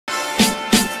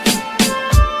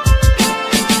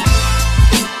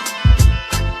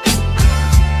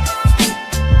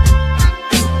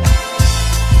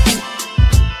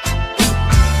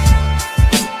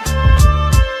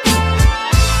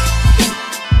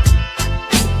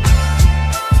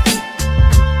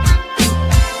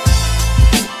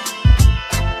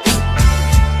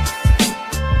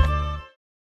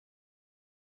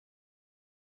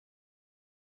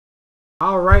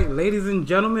Alright, ladies and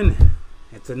gentlemen,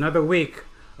 it's another week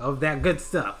of that good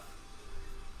stuff.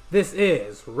 This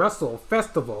is Russell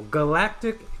Festival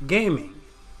Galactic Gaming.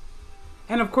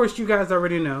 And of course you guys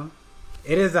already know,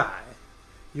 it is I,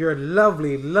 your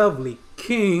lovely, lovely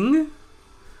king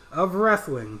of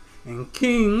wrestling and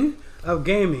king of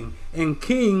gaming and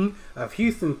king of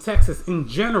Houston, Texas in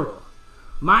general.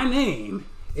 My name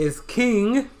is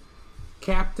King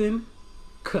Captain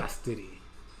Custody.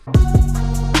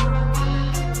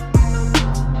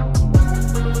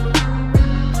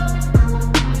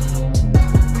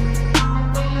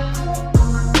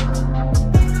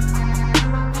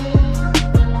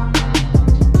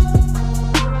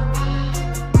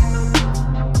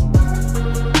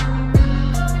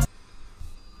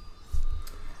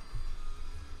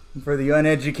 For the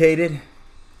uneducated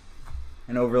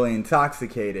and overly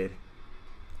intoxicated,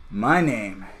 my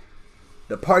name,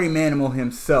 the party manimal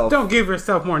himself. Don't give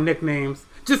yourself more nicknames.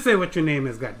 Just say what your name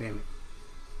is, goddammit.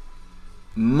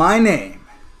 My name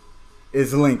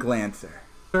is Link Lancer.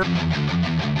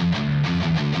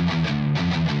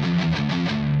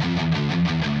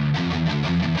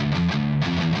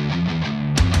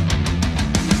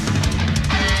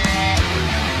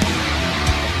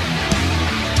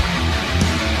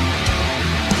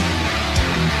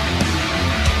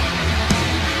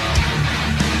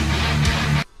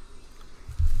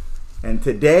 And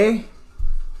today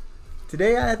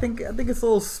I think it's a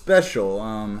little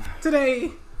special.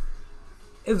 Today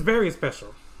is very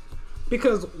special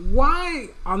because why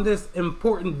on this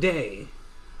important day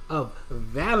of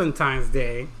Valentine's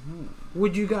Day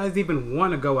would you guys even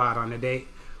want to go out on a date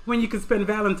when you can spend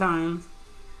Valentine's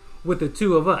with the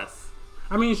two of us?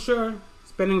 I mean, sure,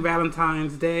 spending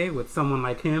Valentine's Day with someone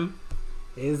like him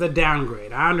is a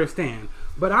downgrade. I understand,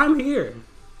 but I'm here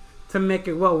to make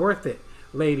it well worth it.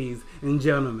 Ladies and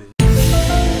gentlemen,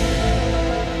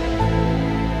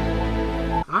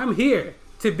 I'm here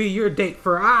to be your date,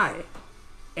 for I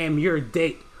am your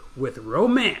date with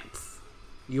romance.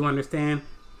 You understand?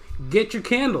 Get your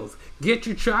candles, get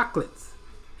your chocolates,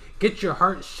 get your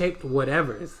heart-shaped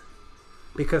whatevers.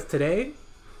 Because today,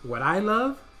 what I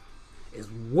love is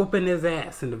whooping his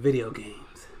ass in the video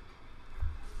games.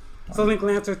 So Link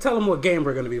Lancer, tell him what game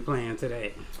we're going to be playing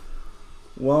today.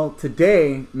 Well,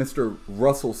 today, Mr.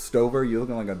 Russell Stover, you're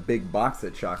looking like a big box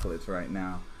of chocolates right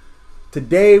now.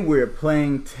 Today, we're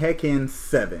playing Tekken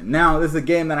 7. Now, this is a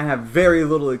game that I have very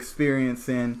little experience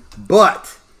in,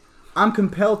 but I'm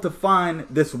compelled to find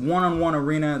this one-on-one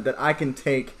arena that I can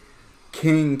take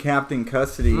King Captain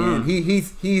Custody in.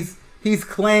 He's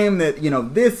claimed that, you know,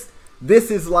 this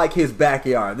is like his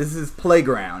backyard. This is his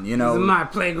playground, you know. This is my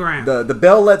playground. The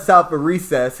bell lets out for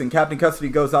recess, and Captain Custody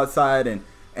goes outside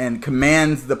and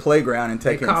commands the playground and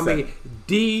Tekken 7. They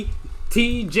call me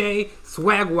DTJ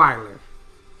Swagweiler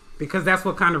because that's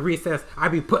what kind of recess I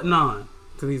be putting on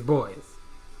to these boys.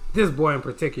 This boy in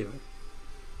particular.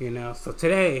 You know, so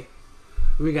today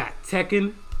we got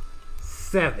Tekken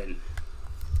 7.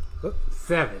 Oops,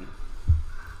 7.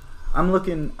 I'm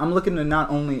looking to not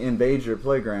only invade your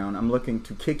playground, I'm looking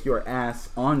to kick your ass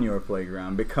on your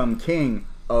playground, become king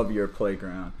of your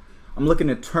playground. I'm looking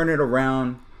to turn it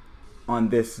around on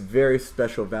this very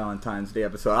special Valentine's Day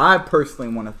episode. I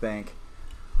personally want to thank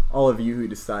all of you who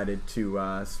decided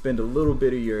to spend a little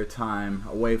bit of your time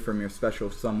away from your special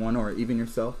someone, or even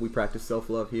yourself. We practice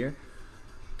self-love here.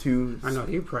 I know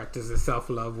he practices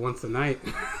self-love once a night.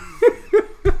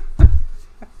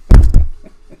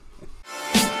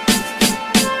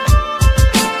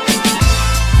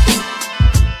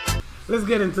 Let's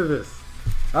get into this.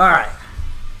 All right.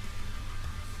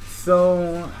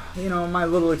 So, you know, my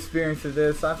little experience of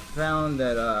this, I found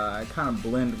that I kind of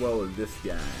blend well with this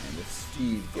guy, the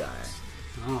Steve guy.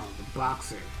 Oh, the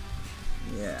boxer.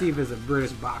 Yeah. Steve is a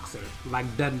British boxer, like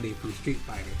Dudley from Street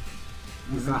Fighter.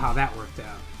 You saw how that worked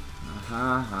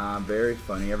out. Very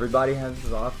funny. Everybody has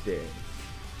his off days.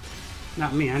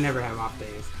 Not me, I never have off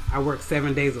days. I work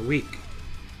 7 days a week.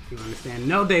 You understand?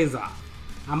 No days off.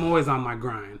 I'm always on my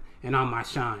grind and on my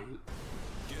shine.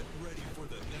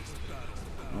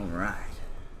 Alright.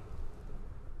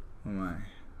 What are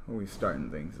we starting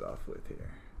things off with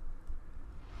here?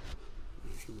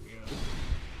 Here we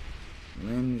go.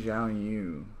 Lin Zhao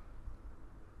Yu.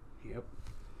 Yep.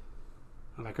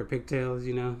 I like her pigtails,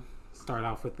 you know. Start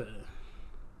off with the...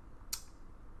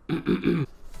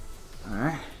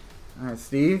 Alright. Alright,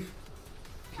 Steve.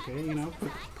 Okay, you know,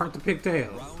 part the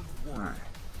pigtails. Alright.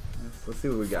 Let's see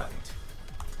what we got.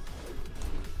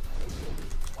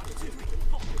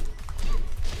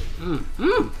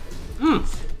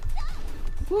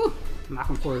 Woo. Knock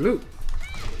him for a loop.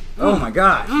 Oh my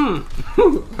gosh.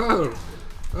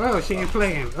 Oh, she ain't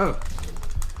playing. Oh,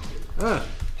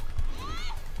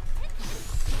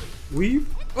 Weave.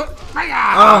 Oh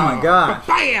my gosh.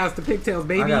 Fires the pigtails,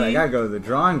 baby. I gotta go to the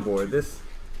drawing board. This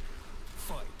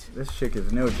chick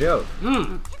is no joke.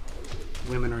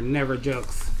 Women are never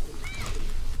jokes.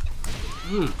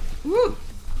 Woo. Oh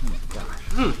my gosh.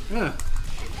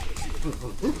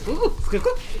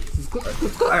 Scoop.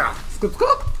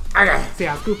 See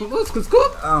how I scoop him?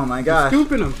 Scoop. Oh my gosh.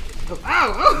 Scooping him.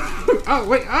 Oh,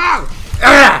 wait. Oh.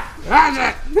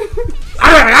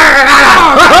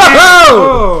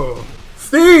 Oh!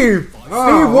 Steve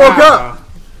woke up.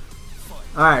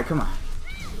 All right, come on.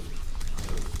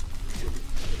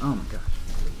 Oh my gosh.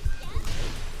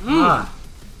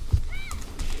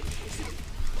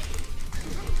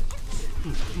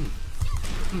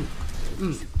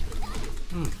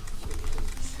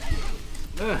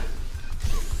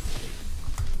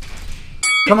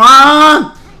 Come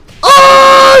on!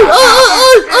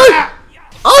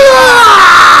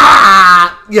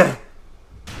 Yeah.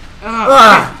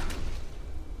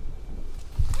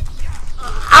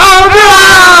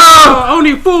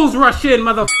 Only fools rush in,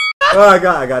 mother. Oh, I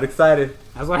got excited.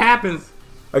 That's what happens.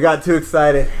 I got too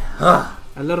excited. A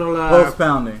little pulse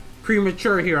pounding.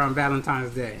 Premature here on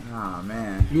Valentine's Day. Oh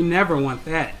man. You never want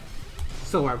that.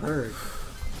 So I've heard.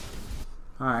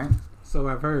 All right. So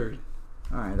I've heard.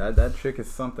 All right. That chick is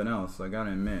something else. I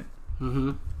gotta admit.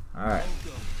 All right.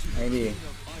 Maybe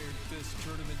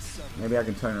I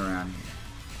can turn around here.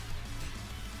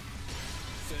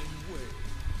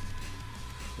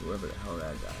 Whoever the hell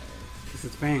that guy is. This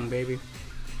is Fang, baby.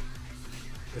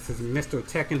 This is Mr.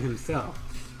 Tekken himself.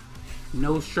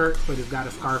 No shirt, but he's got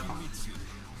a scarf on.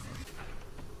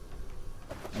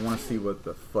 I want to see what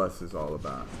the fuss is all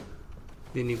about.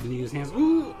 Didn't even use hands.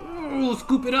 Ooh,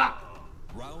 scoop it up.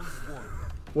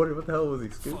 What the hell was he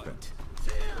scooping?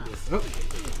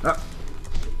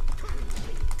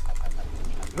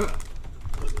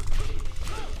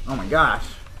 Oh my gosh.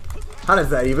 How does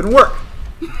that even work?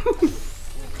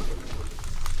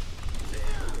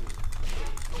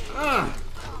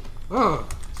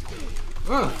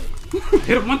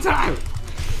 Hit him one time.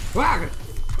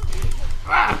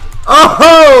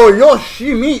 Oh,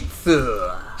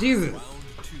 Yoshimitsu. Jesus.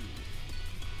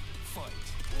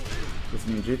 This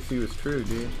ninjutsu is true,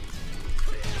 dude.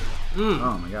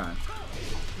 Oh my gosh.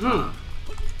 Oh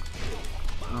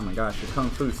my gosh, your kung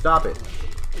fu, stop it.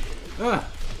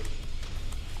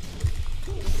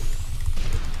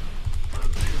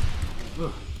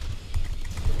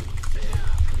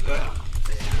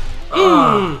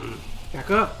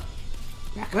 Back up.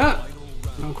 Back up.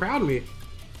 Don't crowd me.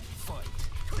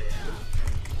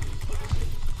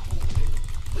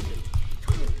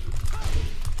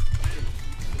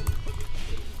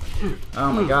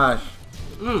 Oh my gosh.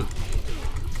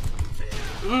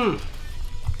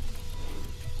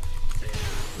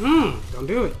 Don't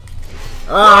do it.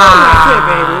 Ah! That's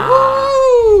it,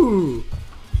 baby.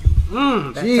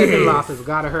 Woo! That Tekken loss has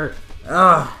gotta hurt.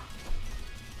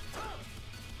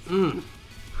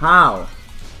 How?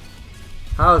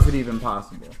 How is it even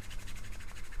possible?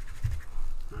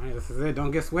 Alright, this is it.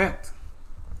 Don't get swept.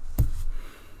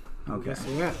 Okay. Get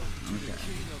swept. Okay.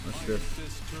 Let's just.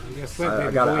 Don't get swept,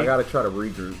 baby I gotta try to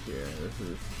regroup here. This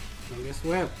is. Don't get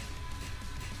swept.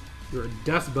 You're a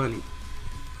dust bunny.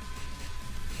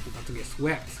 You're about to get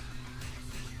swept.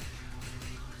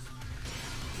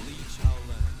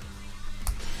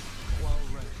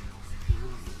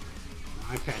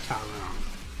 I patch Tyrone.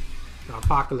 The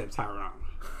apocalypse Tyrone.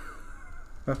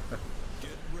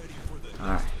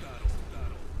 Alright,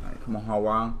 come on,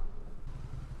 Hawang.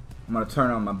 I'm gonna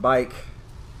turn on my bike.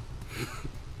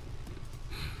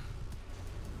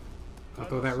 I'll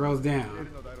throw that rose down.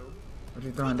 What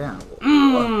you throwing down?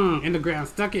 In the ground,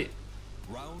 stuck it.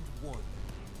 Round one.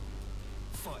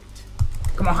 Fight.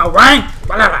 Come on, Hawang!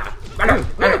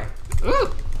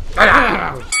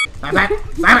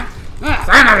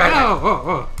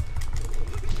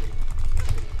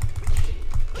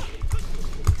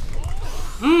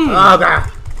 Oh god!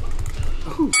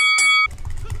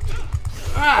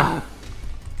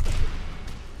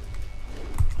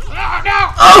 No!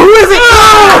 Oh, who is it?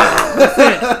 That's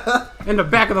it. In the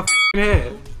back of the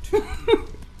head. I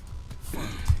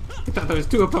thought there was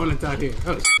two opponents out here.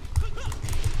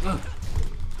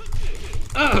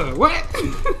 What?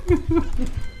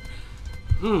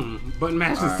 Button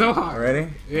mash is so hard. Ready?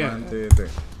 Yeah. 1, 2, 3.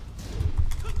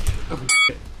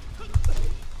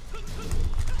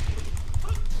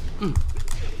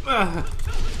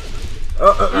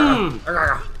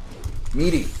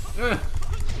 Meaty.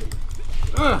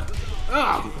 Oh,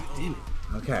 damn it.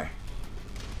 Okay.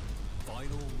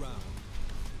 Final round.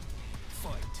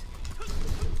 Fight.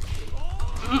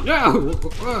 No.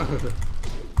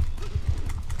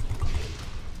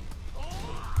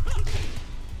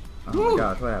 Oh my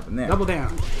gosh, what happened there? Double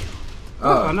down.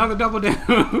 Oh. Another double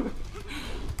down.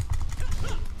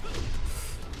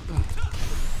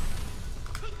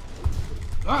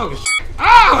 Oh, shit.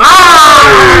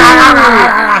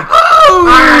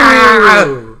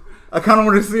 Oh! I kind of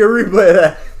want to see a replay of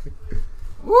that.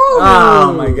 Woo.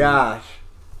 Oh my gosh.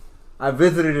 I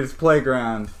visited his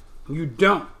playground. You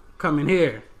don't come in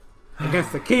here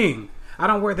against the king. I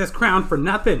don't wear this crown for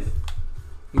nothing.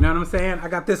 You know what I'm saying? I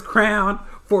got this crown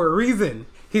for a reason.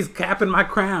 He's capping my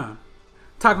crown.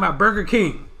 Talking about Burger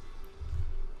King.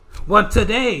 Well,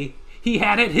 today, he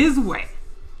had it his way.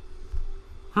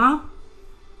 Huh?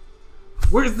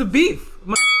 Where's the beef?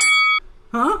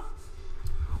 Huh?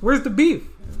 Where's the beef?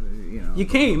 You know, You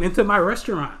came into my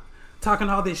restaurant talking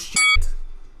all this shit.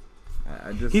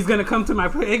 He's gonna come to my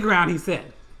playground, he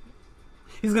said.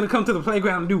 He's gonna come to the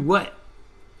playground and do what?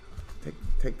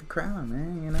 take the crown,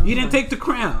 man. You know. You didn't take the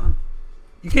crown.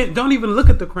 You can't. Don't even look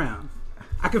at the crown.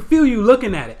 I can feel you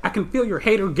looking at it. I can feel your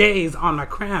hater gaze on my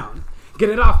crown. Get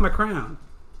it off my crown.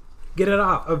 Get it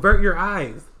off. Avert your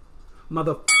eyes,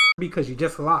 motherfucker, because you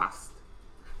just lost.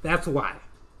 That's why.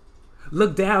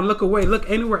 Look down, look away, look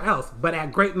anywhere else but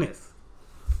at greatness.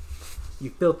 You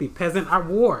filthy peasant. I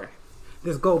wore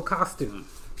this gold costume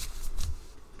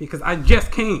because I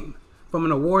just came from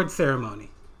an award ceremony.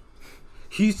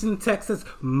 Houston, Texas'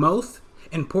 most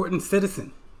important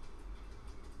citizen.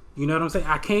 You know what I'm saying?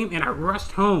 I came and I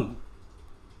rushed home.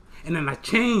 And then I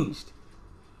changed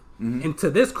into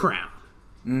this crown.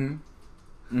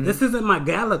 This isn't my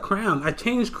gala crown. I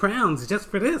changed crowns just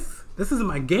for this. This is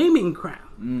my gaming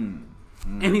crown.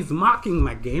 And he's mocking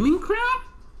my gaming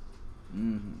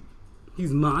crown?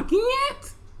 He's mocking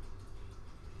it?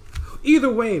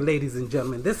 Either way, ladies and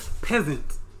gentlemen, this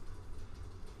peasant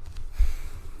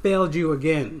failed you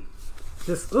again.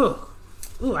 This,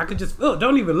 I could just,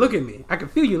 don't even look at me. I can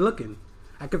feel you looking.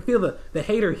 I can feel the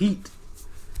hater heat.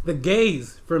 The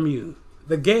gaze from you.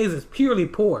 The gaze is purely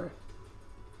poor.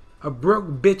 A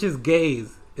broke bitch's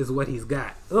gaze is what he's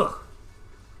got. Ugh.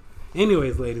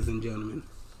 Anyways, ladies and gentlemen,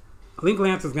 Link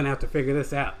Lancer's gonna have to figure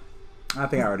this out. I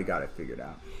think I already got it figured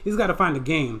out. He's got to find a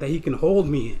game that he can hold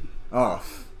me in. Oh.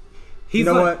 He's You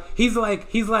know like, what?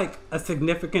 He's like a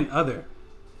significant other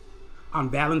on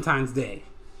Valentine's Day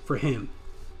for him.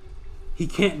 He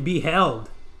can't be held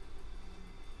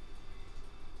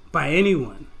by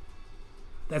anyone.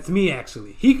 That's me,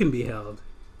 actually. He can be held.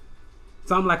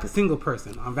 So I'm like a single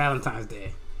person on Valentine's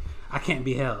Day. I can't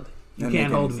be held. You That can't make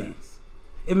any hold me. sense.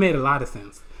 It made a lot of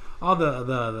sense. All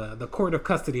the court of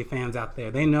custody fans out there,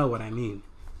 they know what I mean.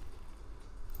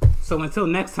 So until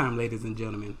next time, ladies and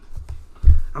gentlemen,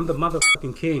 I'm the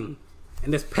motherfucking king.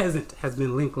 And this peasant has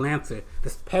been Link Lancer.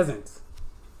 This peasant.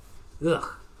 Ugh.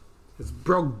 This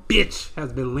broke bitch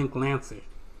has been Link Lancer.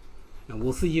 And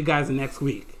we'll see you guys next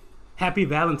week. Happy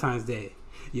Valentine's Day,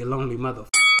 you lonely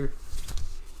motherfucker.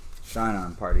 Shine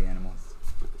on, party animals.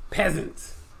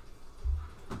 Peasant.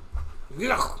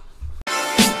 Ugh.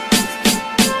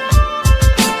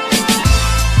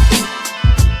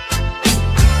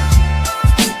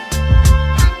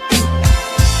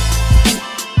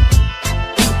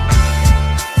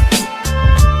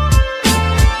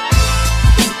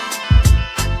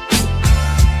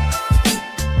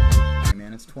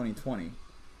 Man, it's 2020.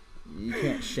 You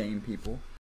can't shame people.